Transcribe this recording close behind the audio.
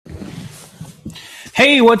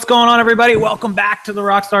Hey, what's going on, everybody? Welcome back to the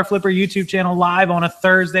Rockstarflipper YouTube channel live on a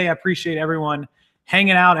Thursday. I appreciate everyone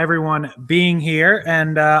hanging out, everyone being here.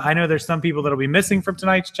 And I know there's some people that'll be missing from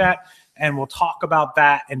tonight's chat, and we'll talk about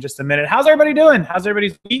that in just a minute. How's everybody doing? How's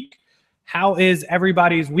everybody's week? How is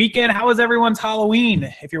everybody's weekend? How is everyone's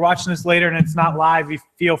Halloween? If you're watching this later and it's not live, you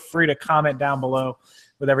feel free to comment down below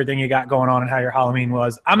with everything you got going on and how your Halloween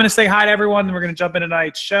was. I'm going to say hi to everyone, and we're going to jump into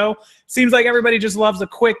tonight's show. Seems like everybody just loves a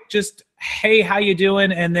quick just, hey, how you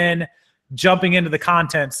doing? And then jumping into the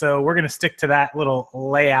content. So we're going to stick to that little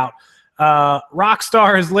layout.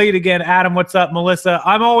 Rockstar is late again. Adam, what's up? Melissa,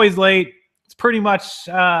 I'm always late. It's pretty much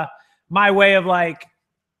my way of like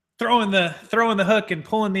throwing the hook and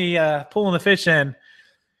pulling the fish in.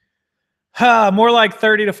 More like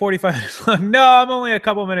 30 to 45 minutes long. No, I'm only a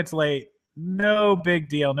couple minutes late. No big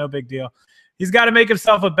deal. No big deal. He's got to make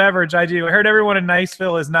himself a beverage. I do. I heard everyone in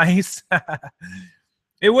Niceville is nice.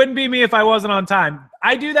 It wouldn't be me if I wasn't on time.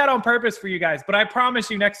 I do that on purpose for you guys, but I promise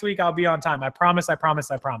you next week I'll be on time. I promise.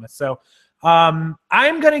 So I'm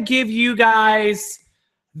going to give you guys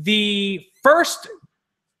the first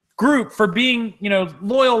group for being,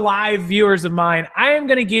 loyal live viewers of mine. I am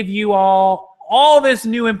going to give you all this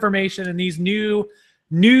new information and these new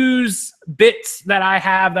news bits that I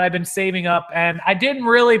have that I've been saving up. And I didn't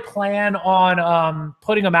really plan on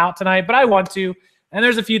putting them out tonight, but I want to. And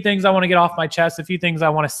there's a few things I want to get off my chest, a few things I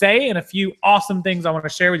want to say, and a few awesome things I want to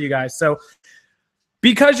share with you guys. So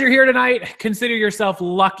because you're here tonight, consider yourself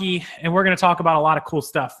lucky, and we're going to talk about a lot of cool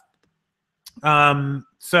stuff.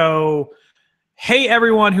 So hey,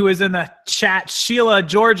 everyone who is in the chat: Sheila,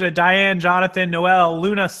 Georgia, Diane, Jonathan, Noel,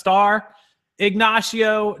 Luna, Star,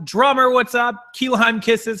 Ignacio, Drummer, what's up? Key Lime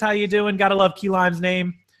Kisses, how you doing? Gotta love Key Lime's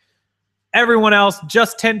name. Everyone else,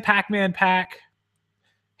 Just 10 Pac-Man Pack.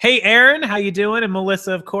 Hey, Aaron, how you doing? And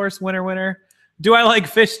Melissa, of course, winner. Do I like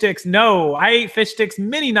fish sticks? No, I ate fish sticks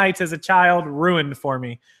many nights as a child, ruined for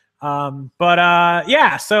me.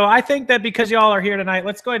 Yeah, so I think that because y'all are here tonight,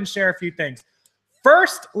 let's go ahead and share a few things.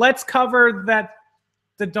 First, let's cover that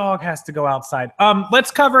the dog has to go outside. Let's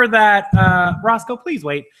cover that, Roscoe, please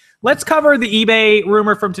wait. Let's cover the eBay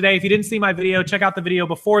rumor from today. If you didn't see my video, check out the video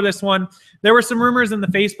before this one. There were some rumors in the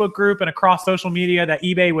Facebook group and across social media that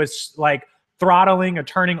eBay was like throttling or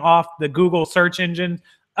turning off the Google search engine.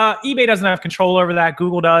 eBay doesn't have control over that.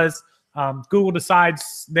 Google does. Google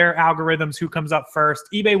decides their algorithms, who comes up first.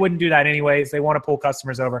 eBay wouldn't do that anyways. They want to pull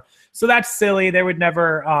customers over. So that's silly. They would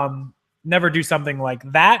never do something like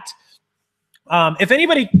that. If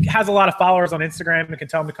anybody has a lot of followers on Instagram and can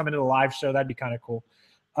tell them to come into the live show, that'd be kind of cool.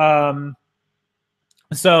 I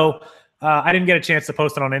didn't get a chance to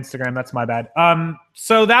post it on Instagram. That's my bad.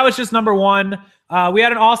 So that was just number one. We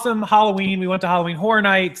had an awesome Halloween. We went to Halloween Horror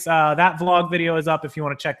Nights. That vlog video is up if you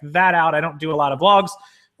want to check that out. I don't do a lot of vlogs,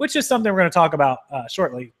 which is something we're going to talk about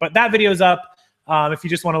shortly. But that video is up if you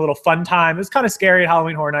just want a little fun time. It's kind of scary at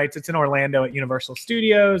Halloween Horror Nights. It's in Orlando at Universal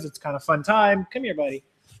Studios. It's kind of fun time. Come here, buddy.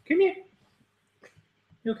 Come here.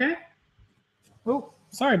 You okay? Oh,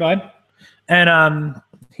 sorry, bud. And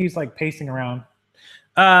he's like pacing around.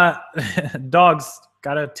 Dogs,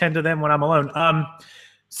 gotta tend to them when I'm alone.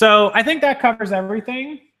 So I think that covers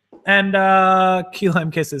everything. And Key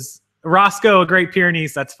Lime Kisses. Roscoe, a Great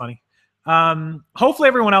Pyrenees. That's funny. Hopefully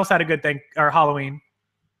everyone else had a good Halloween.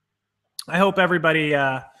 I hope everybody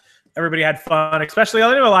had fun. Especially,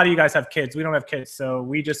 I know a lot of you guys have kids. We don't have kids, so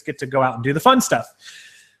we just get to go out and do the fun stuff.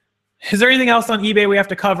 Is there anything else on eBay we have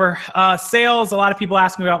to cover? Sales, a lot of people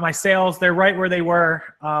ask me about my sales. They're right where they were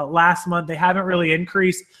last month. They haven't really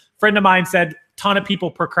increased. A friend of mine said a ton of people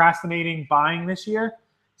procrastinating buying this year.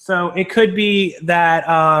 So it could be that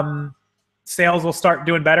sales will start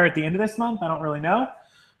doing better at the end of this month. I don't really know.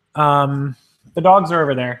 The dogs are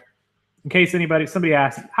over there. In case somebody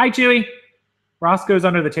asks. Hi, Chewy. Roscoe's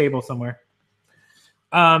under the table somewhere.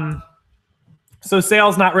 So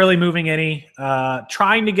sales not really moving any.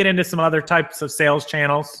 Trying to get into some other types of sales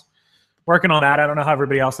channels. Working on that. I don't know how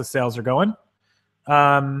everybody else's sales are going.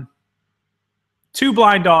 Two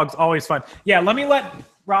blind dogs, always fun. Yeah, let me let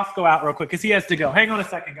Roscoe out real quick because he has to go. Hang on a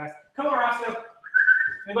second, guys. Come on, Roscoe.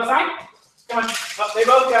 They go outside? Come on. Oh, they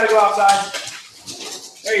both got to go outside.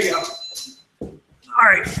 There you go. All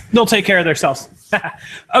right. They'll take care of themselves.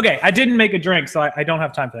 Okay, I didn't make a drink, so I don't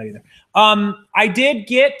have time for that either. I did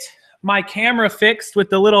get my camera fixed with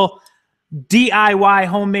the little DIY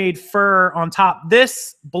homemade fur on top.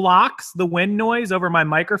 This blocks the wind noise over my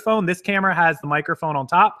microphone. This camera has the microphone on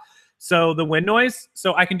top, so the wind noise.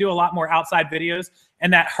 So I can do a lot more outside videos.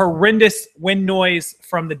 And that horrendous wind noise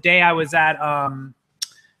from the day I was at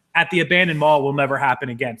at the abandoned mall will never happen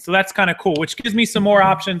again. So that's kind of cool, which gives me some more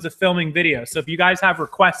options of filming videos. So if you guys have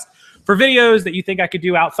requests for videos that you think I could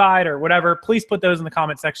do outside or whatever, please put those in the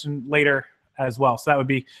comment section later as well. So that would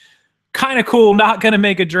be kind of cool. Not going to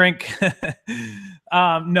make a drink. No,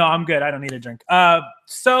 I'm good. I don't need a drink.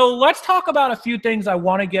 So let's talk about a few things I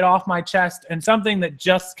want to get off my chest and something that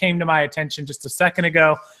just came to my attention just a second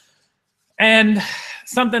ago. And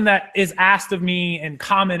something that is asked of me and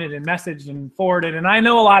commented and messaged and forwarded. And I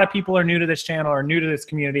know a lot of people are new to this channel or new to this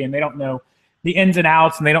community and they don't know the ins and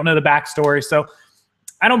outs and they don't know the backstory. So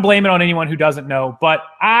I don't blame it on anyone who doesn't know, but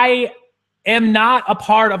I am not a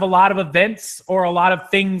part of a lot of events or a lot of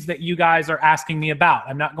things that you guys are asking me about.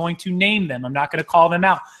 I'm not going to name them. I'm not going to call them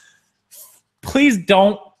out. Please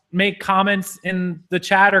don't make comments in the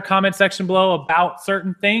chat or comment section below about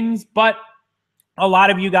certain things, but a lot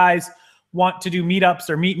of you guys want to do meetups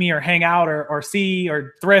or meet me or hang out or see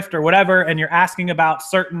or thrift or whatever, and you're asking about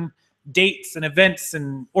certain dates and events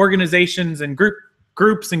and organizations and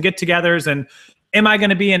groups and get-togethers and am I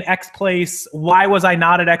going to be in X place? Why was I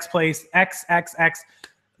not at X place? X.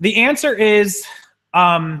 The answer is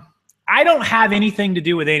I don't have anything to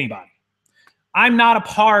do with anybody. I'm not a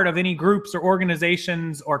part of any groups or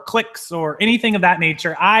organizations or cliques or anything of that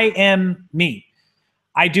nature. I am me.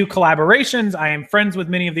 I do collaborations. I am friends with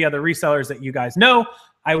many of the other resellers that you guys know.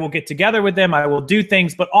 I will get together with them. I will do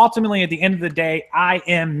things. But ultimately, at the end of the day, I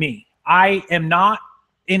am me. I am not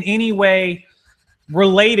in any way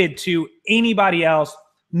related to anybody else,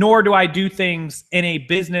 nor do I do things in a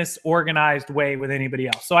business organized way with anybody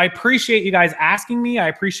else. So I appreciate you guys asking me. I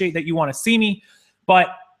appreciate that you want to see me. But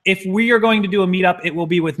if we are going to do a meetup, it will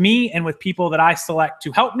be with me and with people that I select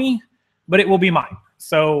to help me, but it will be mine.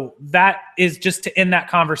 So that is just to end that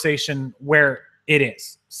conversation where it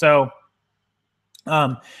is. So,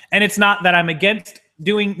 and it's not that I'm against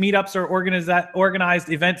doing meetups or organized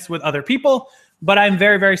events with other people, but I'm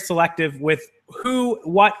very, very selective with who,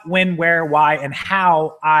 what, when, where, why, and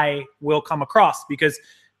how I will come across. Because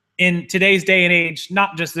in today's day and age,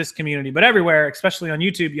 not just this community, but everywhere, especially on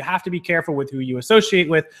YouTube, you have to be careful with who you associate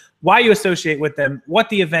with, why you associate with them, what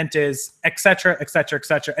the event is, et cetera, et cetera, et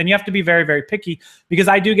cetera. And you have to be very, very picky because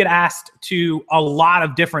I do get asked to a lot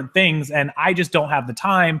of different things and I just don't have the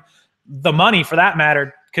time, the money for that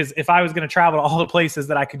matter, because if I was going to travel to all the places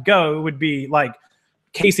that I could go, it would be like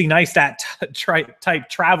Casey Neistat type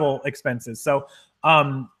travel expenses. So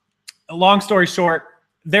long story short,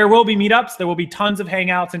 there will be meetups. There will be tons of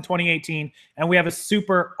hangouts in 2018. And we have a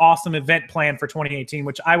super awesome event planned for 2018,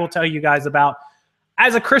 which I will tell you guys about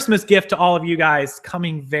as a Christmas gift to all of you guys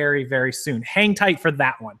coming very, very soon. Hang tight for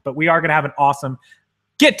that one. But we are going to have an awesome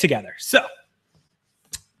get together. So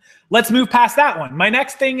let's move past that one. My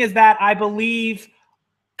next thing is that I believe,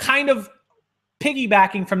 kind of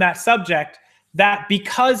piggybacking from that subject, that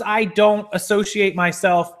because I don't associate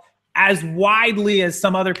myself as widely as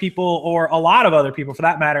some other people, or a lot of other people for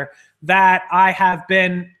that matter, that I have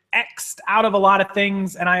been X'd out of a lot of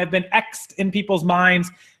things and I have been X'd in people's minds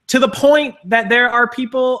to the point that there are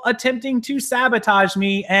people attempting to sabotage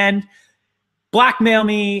me and blackmail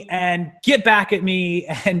me and get back at me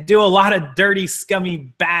and do a lot of dirty,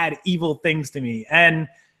 scummy, bad, evil things to me. And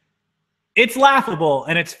it's laughable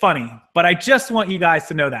and it's funny, but I just want you guys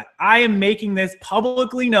to know that I am making this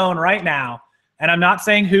publicly known right now. And I'm not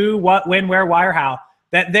saying who, what, when, where, why, or how,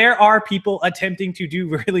 that there are people attempting to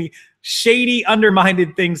do really shady,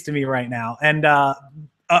 undermined things to me right now. And a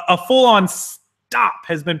full-on stop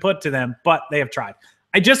has been put to them, but they have tried.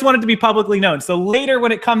 I just want it to be publicly known. So later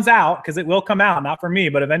when it comes out, because it will come out, not for me,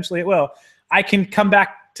 but eventually it will, I can come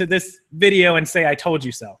back to this video and say, I told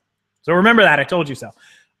you so. So remember that, I told you so.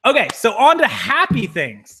 Okay, so on to happy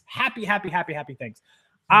things. Happy things.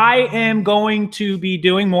 I am going to be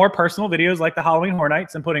doing more personal videos like the Halloween Horror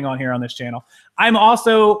Nights and putting on here on this channel. I'm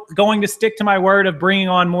also going to stick to my word of bringing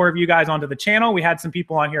on more of you guys onto the channel. We had some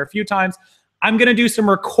people on here a few times. I'm going to do some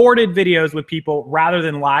recorded videos with people rather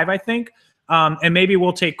than live, I think. And maybe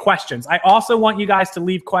we'll take questions. I also want you guys to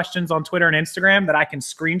leave questions on Twitter and Instagram that I can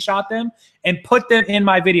screenshot them and put them in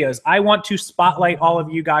my videos. I want to spotlight all of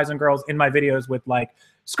you guys and girls in my videos with like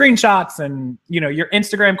screenshots and, you know, your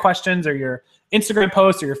Instagram questions or your Instagram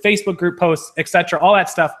posts or your Facebook group posts, etc. All that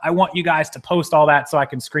stuff. I want you guys to post all that so I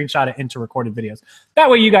can screenshot it into recorded videos. That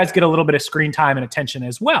way you guys get a little bit of screen time and attention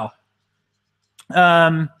as well.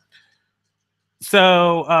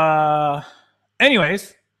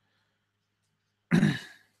 Anyways,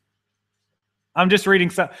 I'm just reading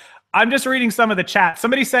some of the chat.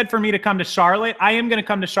 Somebody said for me to come to Charlotte. I am going to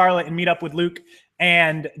come to Charlotte and meet up with Luke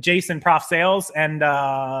and Jason, Prof Sales, and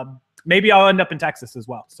maybe I'll end up in Texas as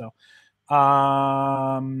well. So, let's see. Somebody said for me to come to Charlotte. I am going to come to Charlotte and meet up with Luke and Jason, Prof Sales, and maybe I'll end up in Texas as well. So, somebody said for me to come to Charlotte. I am going to come to Charlotte and meet up with Luke and Jason, Prof Sales, and maybe I'll end up in Texas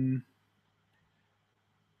as well. So,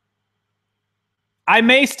 I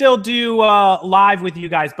may still do live with you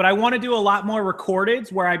guys, but I want to do a lot more recordeds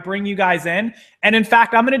where I bring you guys in. And in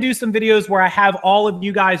fact, I'm going to do some videos where I have all of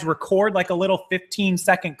you guys record like a little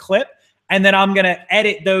 15-second clip, and then I'm going to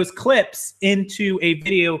edit those clips into a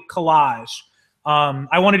video collage.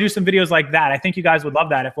 I want to do some videos like that. I think you guys would love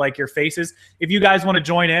that if like your faces, if you guys want to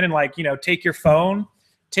join in and like, you know, take your iPhone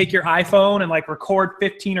and like record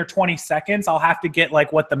 15 or 20 seconds. I'll have to get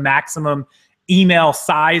like what the maximum email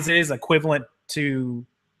size is equivalent to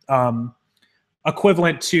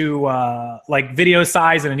like video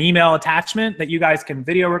size and an email attachment that you guys can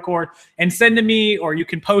video record and send to me, or you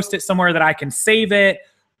can post it somewhere that I can save it,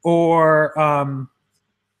 or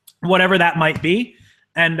whatever that might be.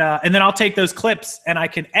 And then I'll take those clips and I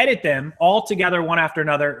can edit them all together one after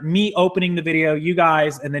another, me opening the video, you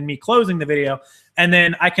guys, and then me closing the video. And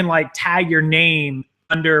then I can like tag your name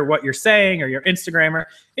under what you're saying or your Instagrammer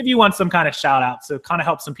if you want some kind of shout out. So kind of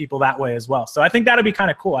help some people that way as well. So I think that'd be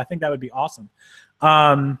kind of cool. I think that would be awesome.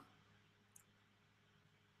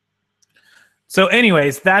 So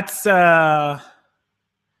anyways, that's something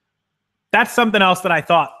else that I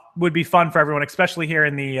thought would be fun for everyone, especially here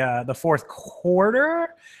in the fourth quarter.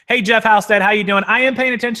 Hey, Jeff Halstead, how you doing? I am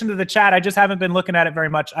paying attention to the chat. I just haven't been looking at it very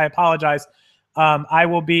much. I apologize.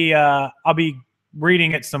 I'll be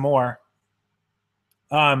reading it some more.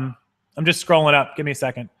 I'm just scrolling up. Give me a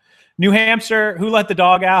second. New Hampshire, who let the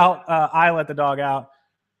dog out? I let the dog out.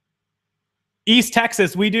 East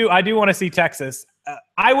Texas, I do want to see Texas.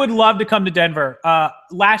 I would love to come to Denver.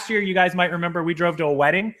 Last year, you guys might remember, we drove to a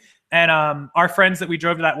wedding, and our friends that we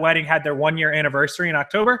drove to that wedding had their 1-year anniversary in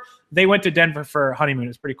October. They went to Denver for a honeymoon.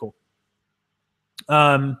 It's pretty cool.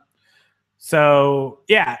 So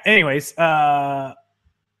yeah, anyways, yeah,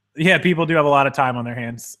 people do have a lot of time on their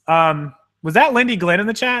hands. Was that Lindy Glenn in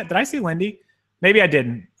the chat? Did I see Lindy? Maybe I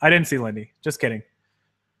didn't. I didn't see Lindy. Just kidding.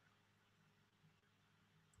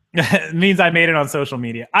 It means I made it on social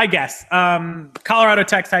media, I guess. Colorado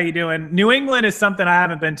Tex, how you doing? New England is something I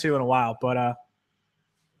haven't been to in a while. But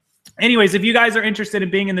anyways, if you guys are interested in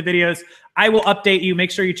being in the videos, I will update you. Make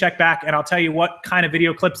sure you check back, and I'll tell you what kind of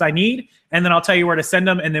video clips I need, and then I'll tell you where to send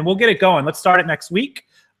them, and then we'll get it going. Let's start it next week.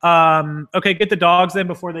 Okay, get the dogs in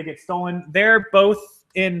before they get stolen. They're both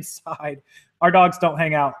inside. Our dogs don't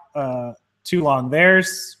hang out too long.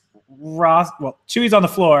 There's Ross. Well, Chewy's on the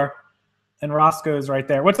floor, and Roscoe's right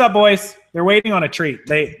there. What's up, boys? They're waiting on a treat.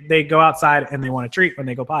 They go outside and they want a treat when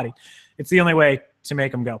they go potty. It's the only way to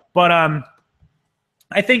make them go. But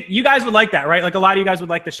I think you guys would like that, right? Like a lot of you guys would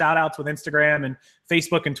like the shout outs with Instagram and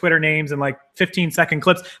Facebook and Twitter names and like 15-second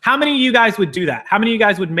clips. How many of you guys would do that? How many of you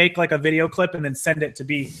guys would make like a video clip and then send it to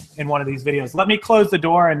be in one of these videos? Let me close the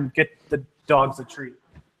door and get the dogs a treat.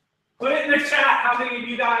 Put it in the chat. How many of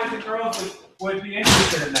you guys and girls would be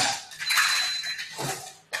interested in that?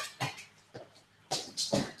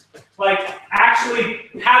 Like actually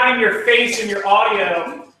having your face and your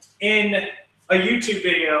audio in a YouTube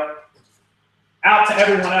video out to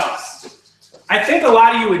everyone else. I think a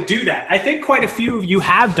lot of you would do that. I think quite a few of you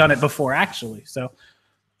have done it before, actually. So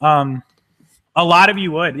a lot of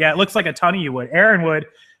you would. Yeah, it looks like a ton of you would. Aaron would.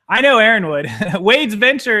 I know Aaron would. Wade's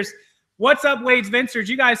Ventures. What's up, Wade's Ventures?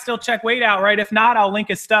 You guys still check Wade out, right? If not, I'll link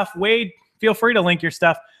his stuff. Wade, feel free to link your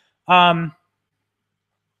stuff.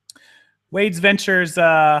 Wade's Ventures,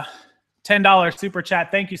 $10 super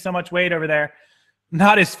chat. Thank you so much, Wade, over there.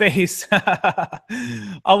 Not his face. A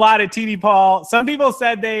lot of TD Paul. Some people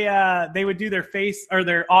said they would do their face or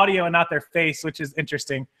their audio and not their face, which is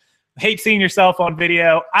interesting. Hate seeing yourself on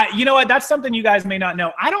video. You know what? That's something you guys may not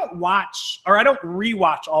know. I don't watch, or I don't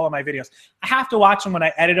rewatch all of my videos. I have to watch them when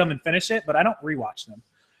I edit them and finish it, but I don't rewatch them.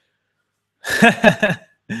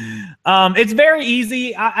 It's very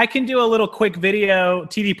easy. I can do a little quick video.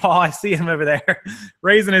 TD Paul, I see him over there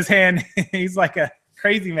raising his hand. He's like a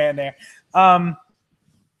crazy man there.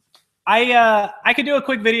 I could do a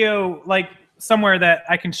quick video like somewhere that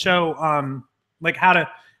I can show like how to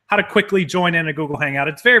quickly join in a Google Hangout.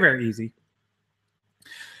 It's very, very easy.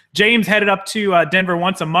 James headed up to Denver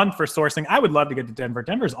once a month for sourcing. I would love to get to Denver.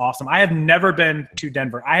 Denver's awesome. I have never been to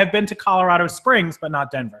Denver. I have been to Colorado Springs, but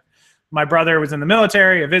not Denver. My brother was in the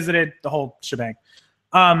military. I visited the whole shebang.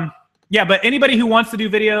 Yeah, but anybody who wants to do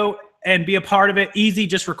video and be a part of it, easy,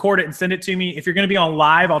 just record it and send it to me. If you're going to be on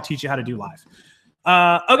live, I'll teach you how to do live.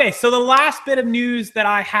 Okay, so the last bit of news that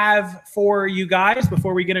I have for you guys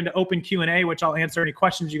before we get into open Q&A, which I'll answer any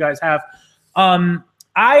questions you guys have. I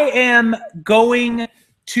am going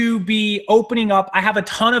to be opening up. I have a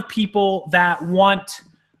ton of people that want,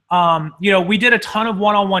 you know, we did a ton of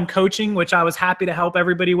one-on-one coaching, which I was happy to help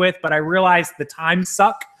everybody with, but I realized the time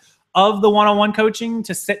suck of the one-on-one coaching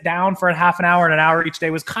to sit down for a half an hour and an hour each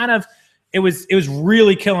day was kind of, it was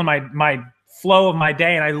really killing my flow of my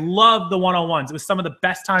day. And I love the one-on-ones. It was some of the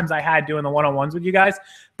best times I had doing the one-on-ones with you guys.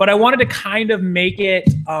 But I wanted to kind of make it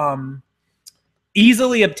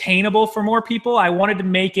easily obtainable for more people. I wanted to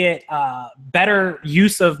make it better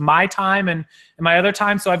use of my time and my other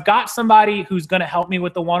time. So I've got somebody who's going to help me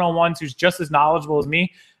with the one-on-ones, who's just as knowledgeable as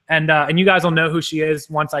me. And you guys will know who she is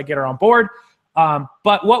once I get her on board.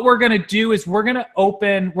 But what we're going to do is we're going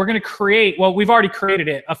to create, well, we've already created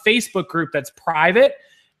it, a Facebook group that's private,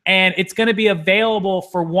 and it's going to be available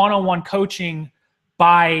for one-on-one coaching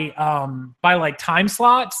by like time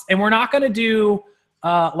slots. And we're not going to do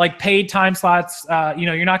like paid time slots.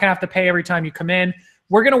 You're not gonna have to pay every time you come in.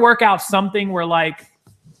 We're gonna work out something where like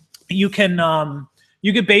you could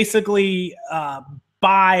basically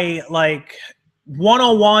buy like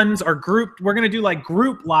one-on-ones or group. We're gonna do like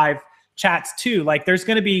group live chats too. Like there's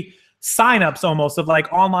gonna be signups almost of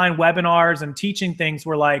like online webinars and teaching things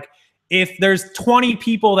where like if there's 20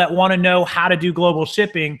 people that want to know how to do global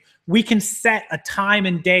shipping, we can set a time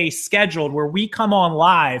and day scheduled where we come on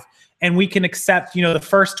live and we can accept, the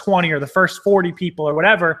first 20 or the first 40 people or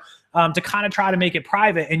whatever to kind of try to make it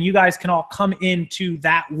private. And you guys can all come into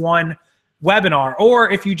that one webinar. Or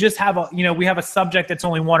if you just have we have a subject that's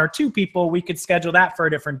only 1 or 2 people, we could schedule that for a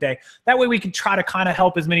different day. That way we can try to kind of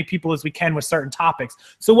help as many people as we can with certain topics.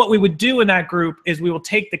 So what we would do in that group is we will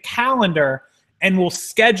take the calendar and we'll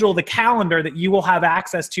schedule the calendar that you will have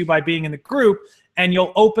access to by being in the group. And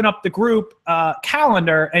you'll open up the group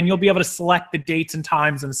calendar and you'll be able to select the dates and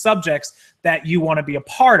times and subjects that you want to be a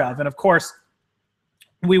part of. And of course,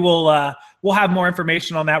 we'll have more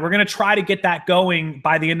information on that. We're going to try to get that going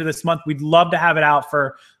by the end of this month. We'd love to have it out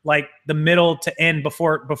for like the middle to end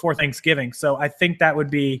before Thanksgiving. So I think that would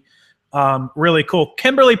be really cool.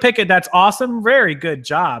 Kimberly Pickett, that's awesome. Very good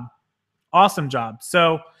job. Awesome job.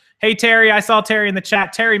 So, hey, Terry, I saw Terry in the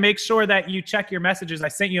chat. Terry, make sure that you check your messages. I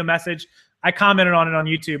sent you a message. I commented on it on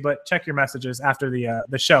YouTube, but check your messages after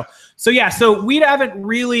the show. So yeah, so we haven't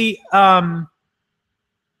really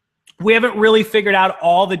figured out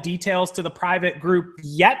all the details to the private group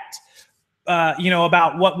yet.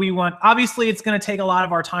 About what we want. Obviously, it's going to take a lot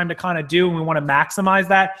of our time to kind of do, and we want to maximize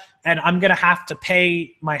that. And I'm going to have to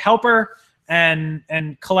pay my helper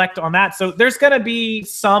and collect on that. So there's going to be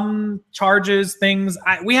some charges, things.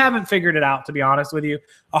 We haven't figured it out, to be honest with you,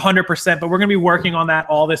 100%, but we're going to be working on that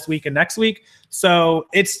all this week and next week. So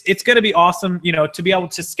it's going to be awesome, to be able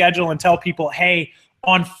to schedule and tell people, hey,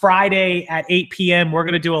 on Friday at 8 p.m., we're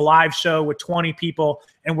going to do a live show with 20 people,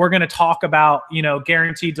 and we're going to talk about,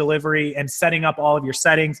 guaranteed delivery and setting up all of your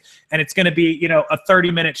settings. And it's going to be, a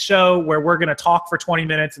 30-minute show where we're going to talk for 20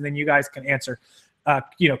 minutes, and then you guys can answer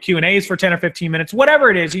Q&As for 10 or 15 minutes,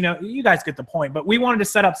 whatever it is, you guys get the point. But we wanted to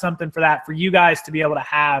set up something for that, for you guys to be able to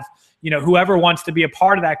have, whoever wants to be a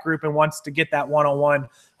part of that group and wants to get that one-on-one,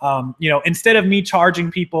 instead of me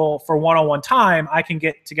charging people for one-on-one time, I can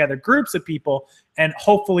get together groups of people and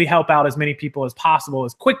hopefully help out as many people as possible,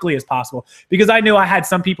 as quickly as possible. Because I knew I had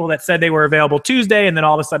some people that said they were available Tuesday, and then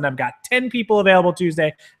all of a sudden I've got 10 people available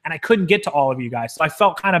Tuesday, and I couldn't get to all of you guys. So I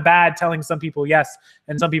felt kind of bad telling some people yes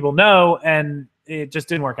and some people no, and it just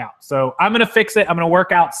didn't work out. So I'm going to fix it. I'm going to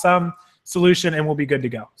work out some solution, and we'll be good to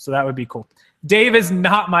go. So that would be cool. Dave is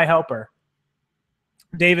not my helper.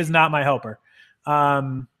 Dave is not my helper.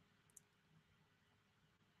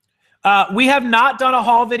 We have not done a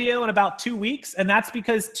haul video in about 2 weeks, and that's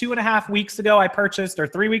because 2.5 weeks ago I purchased, or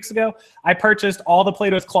 3 weeks ago, I purchased all the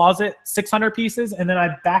Plato's Closet 600 pieces, and then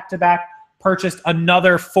I back-to-back purchased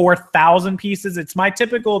another 4,000 pieces. It's my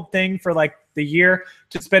typical thing for like the year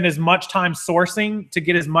to spend as much time sourcing to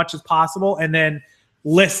get as much as possible, and then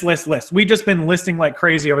list. We've just been listing like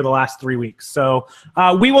crazy over the last 3 weeks. So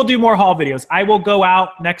we will do more haul videos. I will go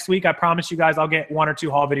out next week. I promise you guys I'll get 1 or 2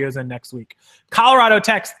 haul videos in next week. Colorado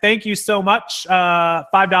Tex, thank you so much.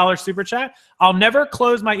 $5 super chat. I'll never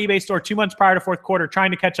close my eBay store 2 months prior to fourth quarter. Trying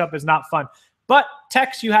to catch up is not fun. But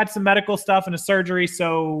Tex, you had some medical stuff and a surgery,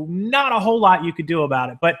 so not a whole lot you could do about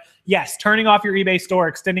it. But yes, turning off your eBay store,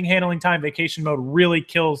 extending handling time, vacation mode really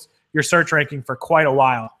kills your search ranking for quite a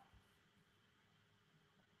while.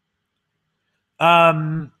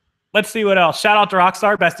 Let's see what else. Shout out to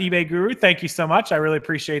Rockstar, best eBay guru. Thank you so much. I really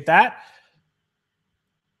appreciate that.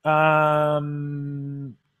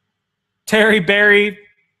 Terry Berry,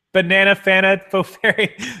 Banana Fana, Foferi.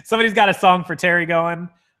 Somebody's got a song for Terry going.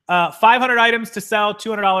 500 items to sell,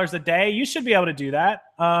 $200 a day. You should be able to do that.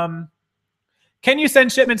 Can you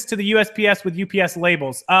send shipments to the USPS with UPS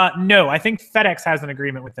labels? No, I think FedEx has an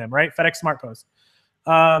agreement with them, right? FedEx Smart Post.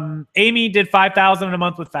 Amy did 5,000 in a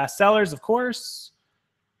month with fast sellers, of course.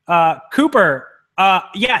 Cooper,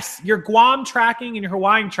 yes, your Guam tracking and your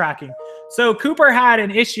Hawaiian tracking. So Cooper had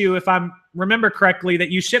an issue, if I remember correctly, that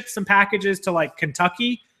you shipped some packages to like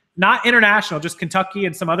Kentucky, not international, just Kentucky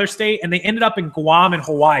and some other state, and they ended up in Guam and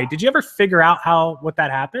Hawaii. Did you ever figure out what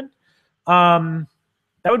that happened?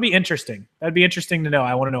 That would be interesting. That'd be interesting to know.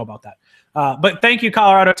 I want to know about that. But thank you,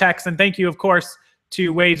 Colorado Tex, and thank you, of course,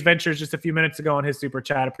 to Wade's Ventures just a few minutes ago on his super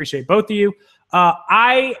chat. Appreciate both of you.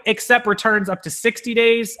 I accept returns up to 60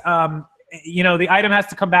 days. You know, the item has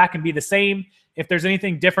to come back and be the same. If there's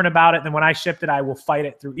anything different about it than when I shipped it, I will fight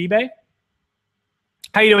it through eBay.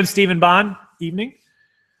 How you doing, Stephen Bond? Evening.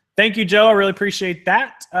 Thank you, Joe. I really appreciate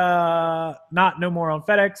that. No more on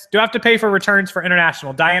FedEx. Do I have to pay for returns for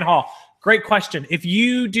international? Diane Hall. Great question. If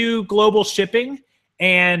you do global shipping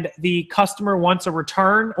and the customer wants a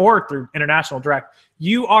return, or through international direct,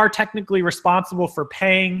 you are technically responsible for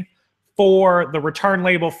paying for the return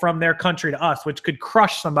label from their country to us, which could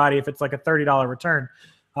crush somebody if it's like a $30 return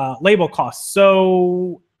label cost.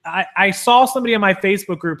 So I saw somebody in my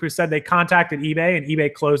Facebook group who said they contacted eBay and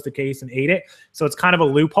eBay closed the case and ate it. So it's kind of a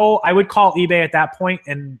loophole. I would call eBay at that point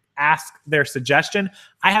and ask their suggestion.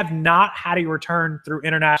 I have not had a return through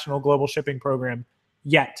international global shipping program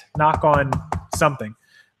yet. Knock on something.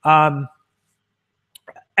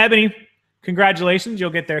 Ebony, congratulations. You'll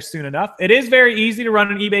get there soon enough. It is very easy to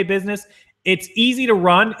run an eBay business. It's easy to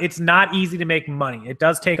run. It's not easy to make money. It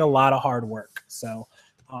does take a lot of hard work. So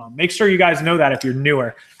make sure you guys know that if you're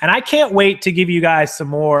newer. And I can't wait to give you guys some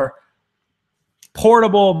more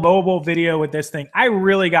portable mobile video with this thing. I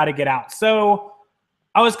really got to get out. So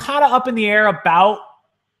I was kind of up in the air about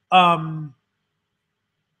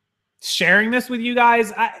sharing this with you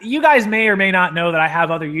guys. You guys may or may not know that I have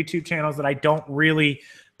other YouTube channels that I don't really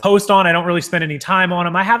post on. I don't really spend any time on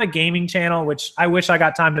them. I have a gaming channel, which I wish I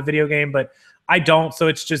got time to video game, but I don't. So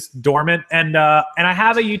it's just dormant. And I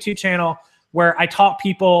have a YouTube channel where I taught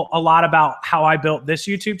people a lot about how I built this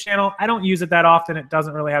YouTube channel. I don't use it that often. It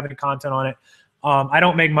doesn't really have any content on it. I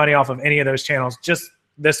don't make money off of any of those channels, just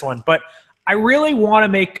this one. But I really want to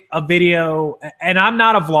make a video, and I'm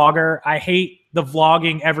not a vlogger. I hate the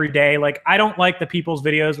vlogging every day. Like, I don't like the people's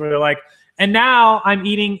videos where they're like, and now I'm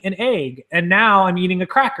eating an egg, and now I'm eating a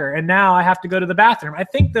cracker, and now I have to go to the bathroom. I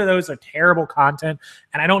think that those are terrible content,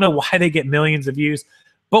 and I don't know why they get millions of views.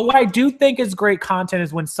 But what I do think is great content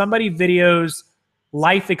is when somebody videos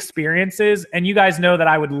life experiences, and you guys know that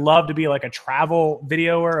I would love to be like a travel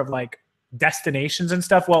videoer of like destinations and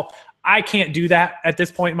stuff. Well, I can't do that at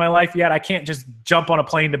this point in my life yet. I can't just jump on a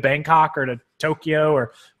plane to Bangkok or to Tokyo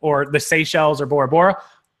or the Seychelles or Bora Bora.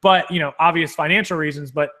 But, you know, obvious financial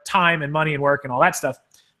reasons, but time and money and work and all that stuff.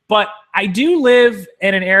 But I do live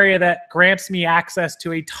in an area that grants me access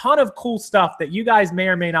to a ton of cool stuff that you guys may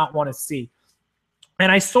or may not want to see.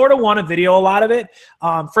 And I sort of want to video a lot of it.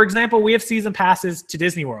 For example, we have season passes to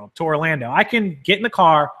Disney World, to Orlando. I can get in the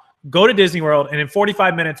car, go to Disney World, and in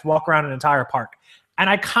 45 minutes walk around an entire park. And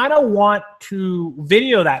I kind of want to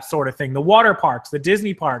video that sort of thing. The water parks, the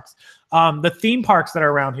Disney parks, the theme parks that are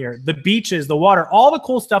around here, the beaches, the water, all the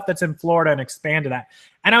cool stuff that's in Florida, and expand to that.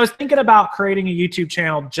 And I was thinking about creating a YouTube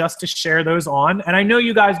channel just to share those on. And I know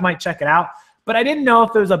you guys might check it out, but I didn't know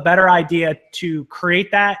if there was a better idea to create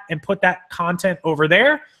that and put that content over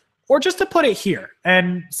there, or just to put it here.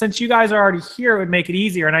 And since you guys are already here, it would make it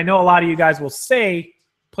easier. And I know a lot of you guys will say,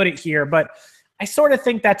 put it here, but I sort of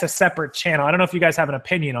think that's a separate channel. I don't know if you guys have an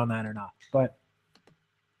opinion on that or not, but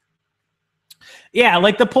yeah,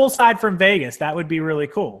 like the poolside from Vegas, that would be really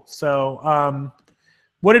cool. So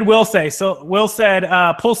what did Will say? So Will said,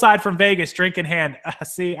 poolside from Vegas, drink in hand.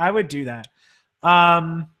 See, I would do that.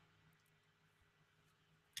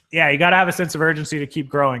 Yeah, you got to have a sense of urgency to keep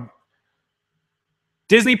growing.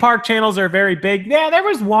 Disney park channels are very big. Yeah, there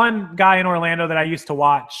was one guy in Orlando that I used to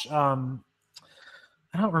watch.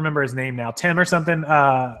 I don't remember his name now, Tim or something.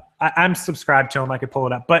 I'm subscribed to him. I could pull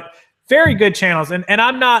it up. But very good channels. And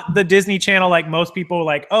I'm not the Disney Channel like most people,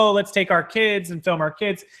 like, oh, let's take our kids and film our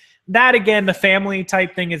kids. That, again, the family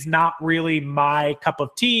type thing is not really my cup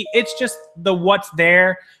of tea. It's just the what's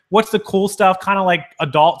there. What's the cool stuff, kind of like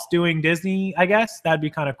adults doing Disney, I guess. That'd be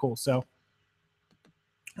kind of cool. So,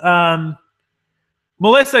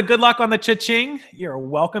 Melissa, good luck on the cha-ching. You're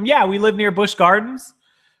welcome. Yeah, we live near Busch Gardens.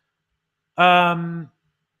 You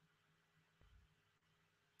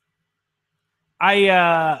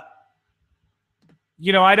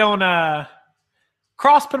know, I don't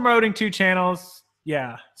cross-promoting two channels.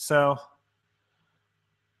 Yeah, so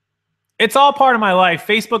it's all part of my life.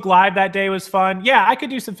 Facebook Live that day was fun. Yeah, I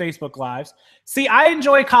could do some Facebook Lives. See, I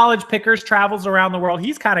enjoy College Pickers travels around the world.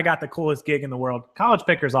 He's kind of got the coolest gig in the world. College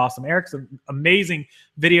Pickers awesome. Eric's an amazing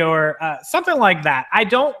videoer. Something like that. I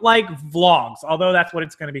don't like vlogs, although that's what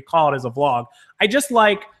it's going to be called, as a vlog. I just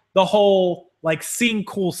like the whole like seeing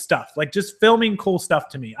cool stuff, like just filming cool stuff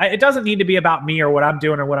to me. It doesn't need to be about me or what I'm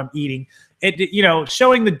doing or what I'm eating.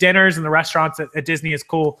 Showing the dinners and the restaurants at Disney is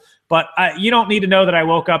cool, but you don't need to know that I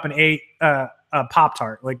woke up and ate a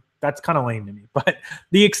Pop-Tart. Like, that's kind of lame to me, but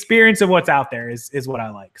the experience of what's out there is what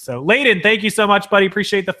I like. So Layden, thank you so much, buddy.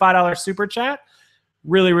 Appreciate the $5 super chat.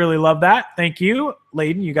 Really, really love that. Thank you,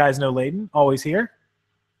 Layden. You guys know Layden, always here.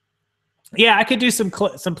 Yeah, I could do some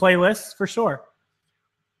playlists for sure.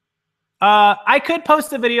 I could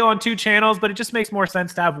post a video on 2 channels, but it just makes more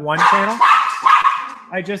sense to have 1 channel.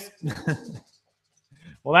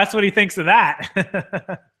 Well, that's what he thinks of that.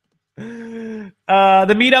 The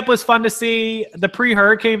meetup was fun to see. The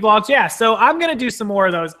pre-hurricane vlogs. Yeah, so I'm going to do some more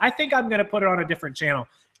of those. I think I'm going to put it on a different channel.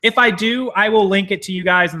 If I do, I will link it to you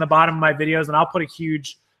guys in the bottom of my videos, and I'll put a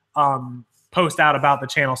huge post out about the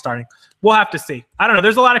channel starting. We'll have to see. I don't know.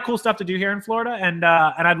 There's a lot of cool stuff to do here in Florida, and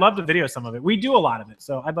I'd love to video some of it. We do a lot of it,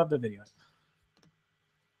 so I'd love to video it.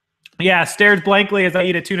 Yeah, stares blankly as I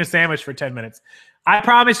eat a tuna sandwich for 10 minutes. I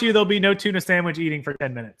promise you there'll be no tuna sandwich eating for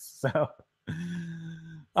 10 minutes. So,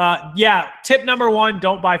 yeah, tip number 1,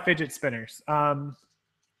 don't buy fidget spinners.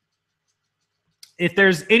 If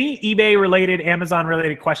there's any eBay-related,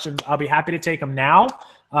 Amazon-related questions, I'll be happy to take them now.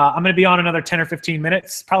 I'm going to be on another 10 or 15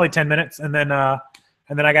 minutes, probably 10 minutes, and then I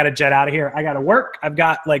got to jet out of here. I got to work. I've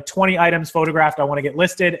got like 20 items photographed I want to get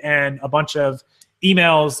listed and a bunch of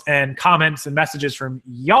emails and comments and messages from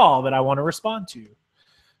y'all that I want to respond to.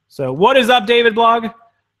 So what is up, David Blog?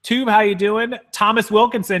 Tube, how you doing? Thomas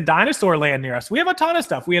Wilkinson, Dinosaur Land near us. We have a ton of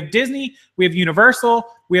stuff. We have Disney, we have Universal,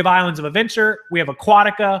 we have Islands of Adventure, we have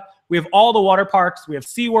Aquatica, we have all the water parks, we have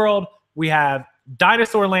SeaWorld, we have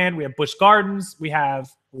Dinosaur Land, we have Busch Gardens, we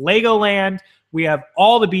have Legoland, we have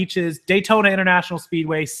all the beaches, Daytona International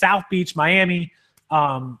Speedway, South Beach, Miami,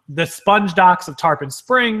 the sponge docks of Tarpon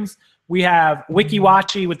Springs. We have Wiki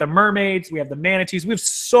Wachi with the mermaids. We have the manatees. We have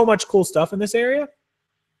so much cool stuff in this area.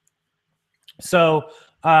 So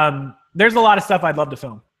there's a lot of stuff I'd love to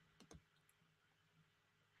film.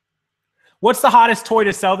 What's the hottest toy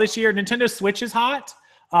to sell this year? Nintendo Switch is hot.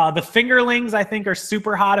 The fingerlings, I think, are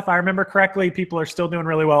super hot. If I remember correctly, people are still doing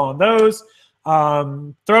really well on those.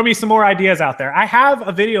 Throw me some more ideas out there. I have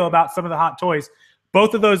a video about some of the hot toys.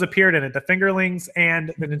 Both of those appeared in it, the fingerlings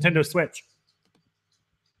and the Nintendo Switch.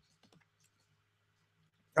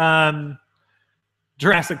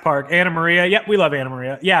 Jurassic Park, Anna Maria. Yep, we love Anna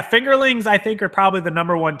Maria. Yeah, fingerlings, I think, are probably the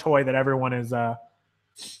 #1 toy that everyone is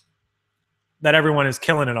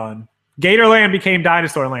killing it on. Gatorland became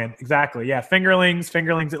Dinosaur Land. Exactly. Yeah,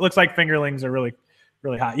 fingerlings. It looks like fingerlings are really,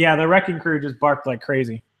 really hot. Yeah, the Wrecking Crew just barked like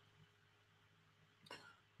crazy.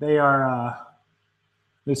 They are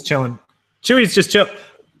just chilling. Chewy's just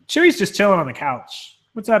chilling on the couch.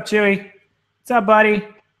 What's up, Chewy? What's up, buddy?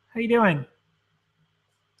 How you doing?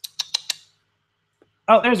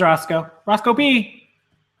 Oh, there's Roscoe. Roscoe B.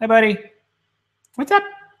 Hey, buddy. What's up?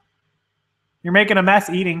 You're making a mess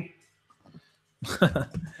eating.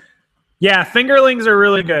 Yeah, fingerlings are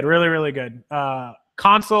really good. Really, really good.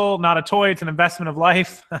 Console, not a toy. It's an investment of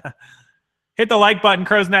life. Hit the like button,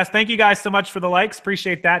 Crow's Nest. Thank you guys so much for the likes.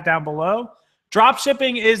 Appreciate that down below. Drop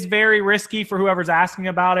shipping is very risky for whoever's asking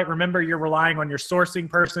about it. Remember, you're relying on your sourcing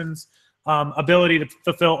person's ability to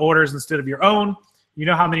fulfill orders instead of your own. You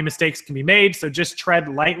know how many mistakes can be made, so just tread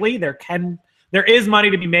lightly. There is money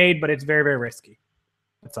to be made, but it's very, very risky.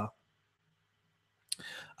 That's all.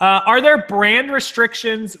 Are there brand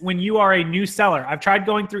restrictions when you are a new seller? I've tried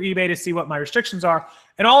going through eBay to see what my restrictions are,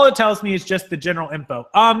 and all it tells me is just the general info.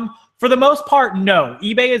 For the most part, no.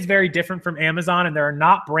 eBay is very different from Amazon, and there are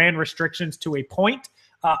not brand restrictions to a point.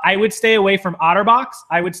 I would stay away from OtterBox.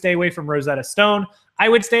 I would stay away from Rosetta Stone. I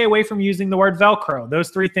would stay away from using the word Velcro. Those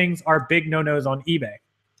 3 things are big no-nos on eBay.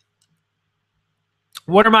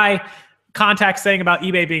 What are my contacts saying about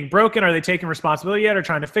eBay being broken? Are they taking responsibility yet or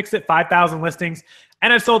trying to fix it? 5,000 listings.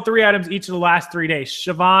 And I've sold 3 items each of the last 3 days.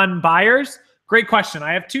 Siobhan Byers, great question.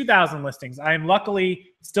 I have 2,000 listings. I am luckily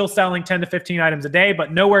still selling 10 to 15 items a day,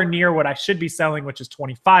 but nowhere near what I should be selling, which is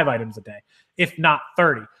 25 items a day, if not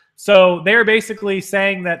 30. So they're basically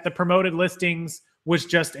saying that the promoted listings was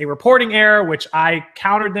just a reporting error, which I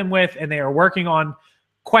countered them with, and they are working on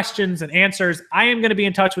questions and answers. I am going to be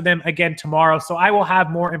in touch with them again tomorrow, so I will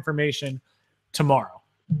have more information tomorrow,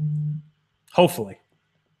 hopefully.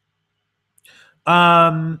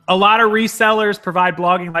 A lot of resellers provide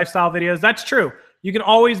blogging lifestyle videos. That's true. You can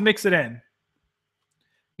always mix it in.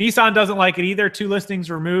 Nissan doesn't like it either. 2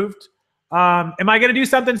 listings removed. Am I going to do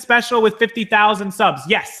something special with 50,000 subs?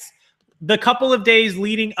 Yes. The couple of days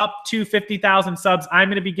leading up to 50,000 subs, I'm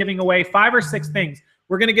going to be giving away 5 or 6 things.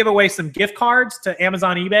 We're going to give away some gift cards to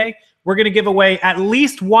Amazon, eBay. We're going to give away at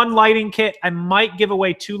least 1 lighting kit. I might give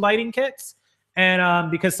away 2 lighting kits,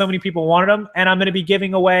 and because so many people wanted them. And I'm going to be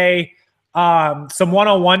giving away some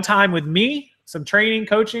one-on-one time with me, some training,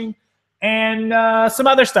 coaching, and some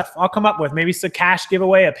other stuff I'll come up with. Maybe some cash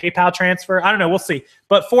giveaway, a PayPal transfer. I don't know. We'll see.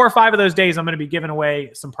 But 4 or 5 of those days, I'm going to be giving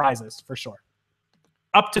away some prizes for sure.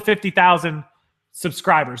 Up to 50,000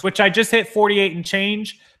 subscribers, which I just hit 48 and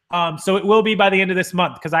change. So it will be by the end of this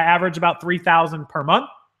month because I average about 3,000 per month,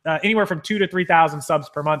 anywhere from 2,000 to 3,000 subs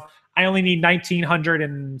per month. I only need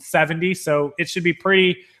 1,970. So it should be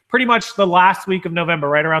pretty much the last week of November,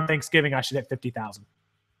 right around Thanksgiving, I should hit 50,000.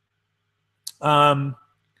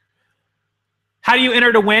 How do you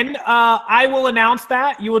enter to win? I will announce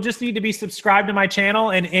that. You will just need to be subscribed to my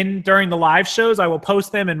channel, and during the live shows, I will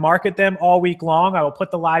post them and market them all week long. I will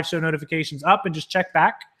put the live show notifications up and just check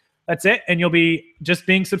back. That's it. And you'll be just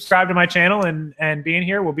being subscribed to my channel and being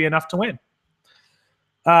here will be enough to win.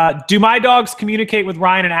 Do my dogs communicate with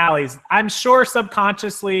Ryan and Allie's? I'm sure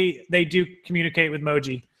subconsciously they do communicate with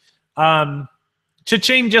Moji.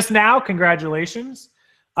 Cha-ching just now. Congratulations.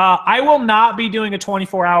 I will not be doing a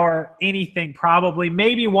 24-hour anything, probably.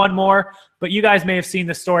 Maybe one more, but you guys may have seen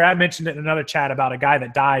the story. I mentioned it in another chat about a guy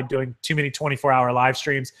that died doing too many 24-hour live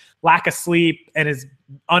streams. Lack of sleep and his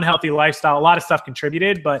unhealthy lifestyle. A lot of stuff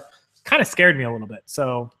contributed, but kind of scared me a little bit.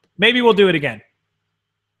 So maybe we'll do it again.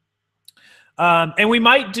 And we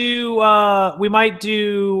might do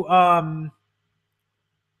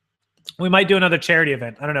another charity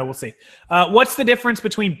event. I don't know. We'll see. What's the difference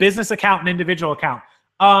between business account and individual account?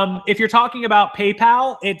 If you're talking about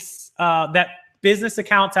PayPal, it's that business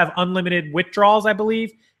accounts have unlimited withdrawals, I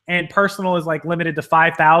believe, and personal is like limited to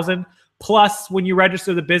 5,000. Plus, when you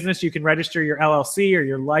register the business, you can register your LLC or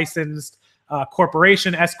your licensed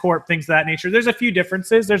corporation, S Corp, things of that nature. There's a few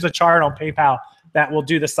differences. There's a chart on PayPal that will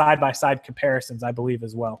do the side-by-side comparisons, I believe,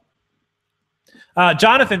 as well.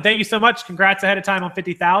 Jonathan, thank you so much. Congrats ahead of time on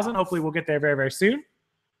 50,000. Hopefully, we'll get there very, very soon.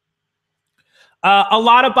 A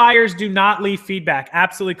lot of buyers do not leave feedback.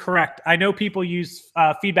 Absolutely correct. I know people use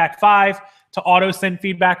Feedback 5 to auto send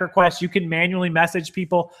feedback requests. You can manually message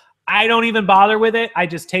people. I don't even bother with it. I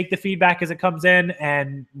just take the feedback as it comes in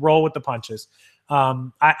and roll with the punches.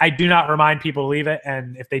 I do not remind people to leave it.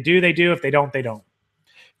 And if they do, they do. If they don't, they don't.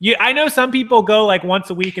 I know some people go like once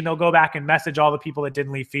a week and they'll go back and message all the people that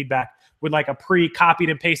didn't leave feedback with like a pre-copied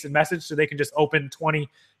and pasted message so they can just open 20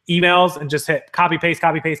 emails and just hit copy, paste,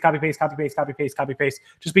 copy, paste, copy, paste, copy, paste, copy, paste, copy, paste.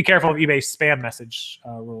 Just be careful of eBay's spam message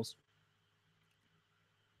rules.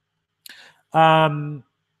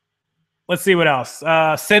 Let's see what else.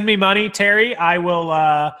 Send me money, Terry.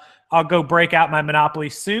 I'll go break out my Monopoly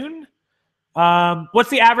soon. What's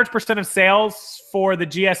the average % of sales for the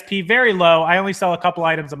GSP? Very low. I only sell a couple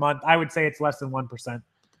items a month. I would say it's less than 1%.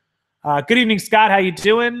 Good evening, Scott. How you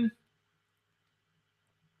doing?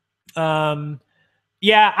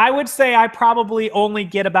 Yeah, I would say I probably only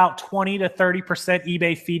get about 20 to 30%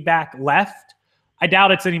 eBay feedback left. I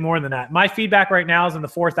doubt it's any more than that. My feedback right now is in the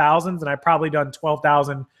 4,000s, and I've probably done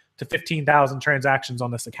 12,000 to 15,000 transactions on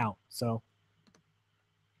this account. So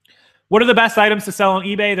what are the best items to sell on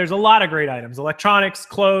eBay? There's a lot of great items. Electronics,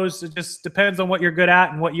 clothes. It just depends on what you're good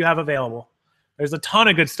at and what you have available. There's a ton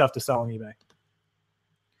of good stuff to sell on eBay.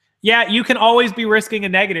 Yeah, you can always be risking a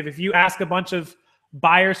negative. If you ask a bunch of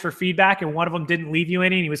buyers for feedback and one of them didn't leave you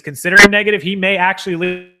any and he was considering negative, he may actually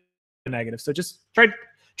leave a negative. So just tread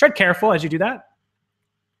careful as you do that.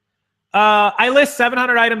 I list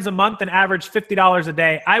 700 items a month and average $50 a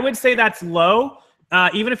day. I would say that's low.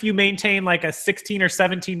 Even if you maintain like a $16 or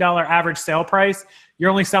 $17 average sale price, you're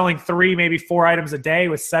only selling 3, maybe 4 items a day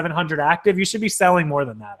with 700 active. You should be selling more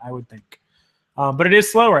than that, I would think. But it is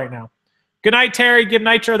slow right now. Good night, Terry. Give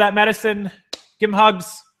Nitro that medicine. Give him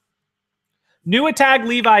hugs. New Attag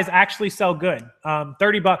Levi's actually sell good.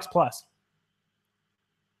 $30 plus.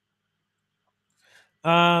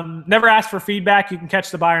 Never ask for feedback. You can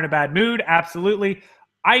catch the buyer in a bad mood. Absolutely.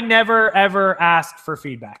 I never, ever ask for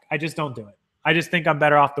feedback. I just don't do it. I just think I'm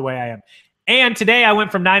better off the way I am. And today I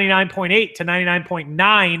went from 99.8 to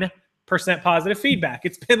 99.9% positive feedback.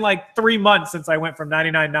 It's been like 3 months since I went from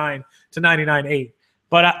 99.9 to 99.8.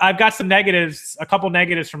 But I've got some negatives, a couple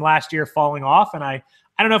negatives from last year falling off, and I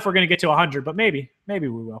don't know if we're going to get to 100, but maybe we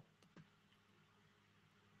will.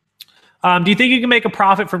 Do you think you can make a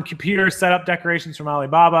profit from computer setup decorations from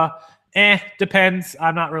Alibaba? Depends.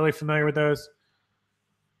 I'm not really familiar with those.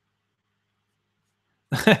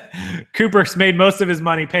 Cooper's made most of his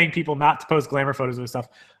money paying people not to post glamour photos of stuff.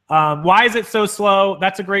 Why is it so slow?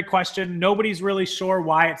 That's a great question. Nobody's really sure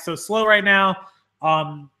why it's so slow right now.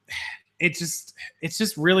 It's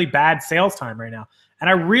just really bad sales time right now. And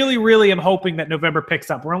I really, really am hoping that November picks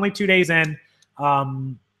up. We're only 2 days in.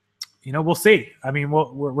 You know, we'll see. I mean,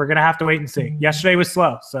 we're going to have to wait and see. Yesterday was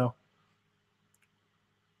slow, so.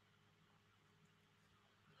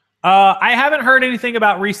 I haven't heard anything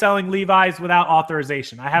about reselling Levi's without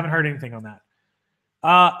authorization. I haven't heard anything on that.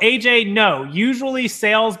 AJ, no. Usually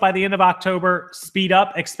sales by the end of October speed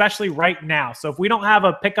up, especially right now. So if we don't have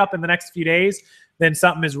a pickup in the next few days, then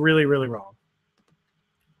something is really, really wrong.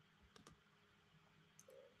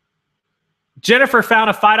 Jennifer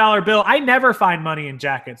found a $5 bill. I never find money in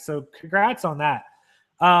jackets, so congrats on that.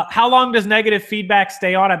 How long does negative feedback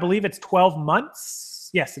stay on? I believe it's 12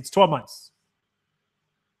 months. Yes, it's 12 months.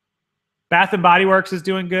 Bath & Body Works is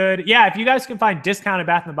doing good. Yeah, if you guys can find discounted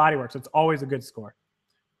Bath & Body Works, it's always a good score.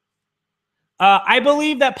 I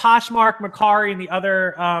believe that Poshmark, Mercari, and the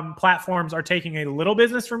other platforms are taking a little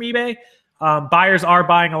business from eBay. Buyers are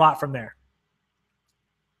buying a lot from there.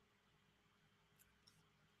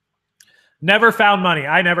 Never found money.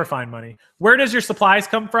 I never find money. Where does your supplies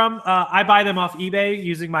come from? I buy them off eBay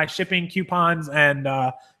using my shipping coupons, and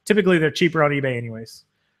typically they're cheaper on eBay anyways.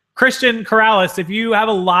 Christian Corrales, if you have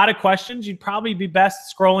a lot of questions, you'd probably be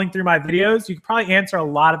best scrolling through my videos. You could probably answer a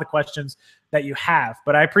lot of the questions that you have.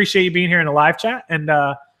 But I appreciate you being here in the live chat. And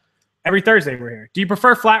every Thursday we're here. Do you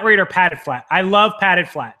prefer flat rate or padded flat? I love padded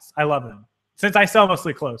flats. I love them. Since I sell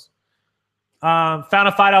mostly clothes. Found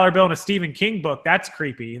a $5 bill in a Stephen King book. That's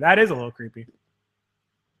creepy. That is a little creepy.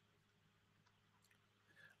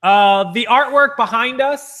 The artwork behind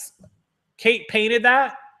us, Kate painted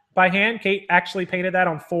that by hand. Kate actually painted that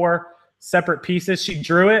on 4 separate pieces. She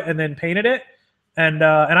drew it and then painted it. And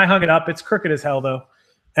I hung it up. It's crooked as hell, though.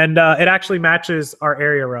 And it actually matches our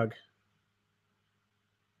area rug.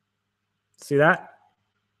 See that?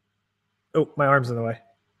 Oh, my arm's in the way.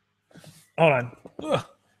 Hold on. Ugh.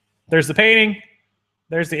 There's the painting.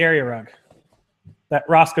 There's the area rug that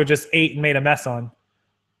Roscoe just ate and made a mess on.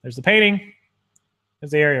 There's the painting.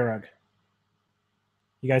 There's the area rug.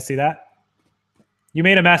 You guys see that? You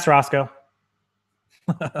made a mess, Roscoe.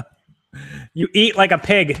 You eat like a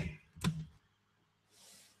pig.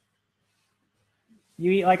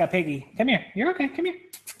 You eat like a piggy. Come here. You're okay. Come here.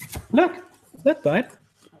 Look. Look, bud.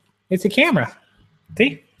 It's a camera.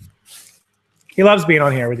 See? He loves being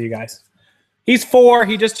on here with you guys. He's 4.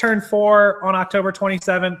 He just turned 4 on October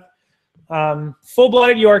 27th.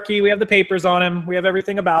 Full-blooded Yorkie. We have the papers on him. We have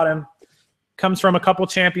everything about him. Comes from a couple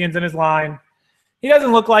champions in his line. He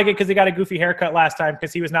doesn't look like it because he got a goofy haircut last time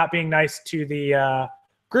because he was not being nice to the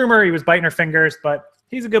groomer. He was biting her fingers, but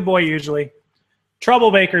he's a good boy usually.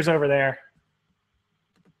 Troublemakers over there.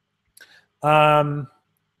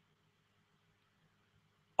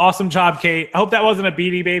 Awesome job, Kate. I hope that wasn't a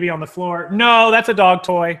Beanie Baby on the floor. No, that's a dog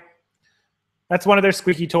toy. That's one of their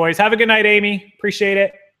squeaky toys. Have a good night, Amy. Appreciate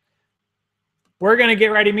it. We're going to get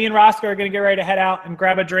ready. Me and Roscoe are going to get ready to head out and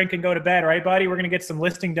grab a drink and go to bed. Right, buddy? We're going to get some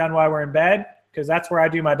listing done while we're in bed because that's where I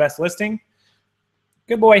do my best listing.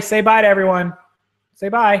 Good boy. Say bye to everyone. Say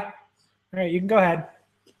bye. All right, you can go ahead.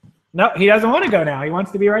 No, he doesn't want to go now. He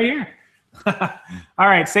wants to be right here. All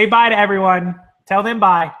right, say bye to everyone. Tell them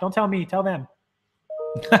bye. Don't tell me. Tell them.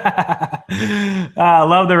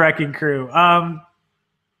 Love the Wrecking Crew.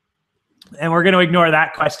 And we're going to ignore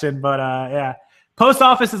that question, but yeah. Post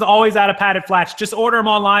office is always out of padded flats. Just order them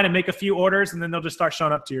online and make a few orders, and then they'll just start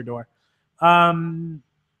showing up to your door.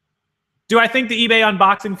 Do I think the eBay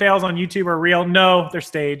unboxing fails on YouTube are real? No, they're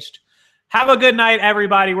staged. Have a good night,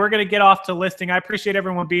 everybody. We're going to get off to listing. I appreciate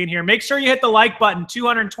everyone being here. Make sure you hit the like button.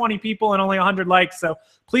 220 people and only 100 likes, so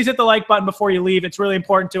please hit the like button before you leave. It's really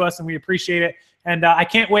important to us, and we appreciate it. And I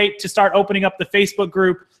can't wait to start opening up the Facebook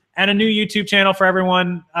group and a new YouTube channel for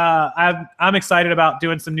everyone. I'm excited about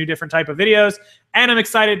doing some new different type of videos, and I'm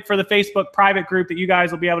excited for the Facebook private group that you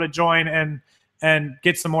guys will be able to join and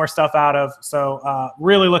get some more stuff out of. So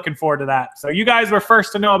really looking forward to that. So you guys were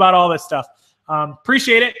first to know about all this stuff.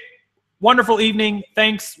 Appreciate it. Wonderful evening.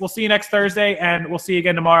 Thanks. We'll see you next Thursday, and we'll see you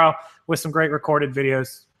again tomorrow with some great recorded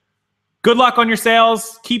videos. Good luck on your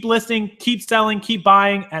sales. Keep listing, keep selling, keep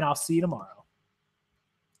buying, and I'll see you tomorrow.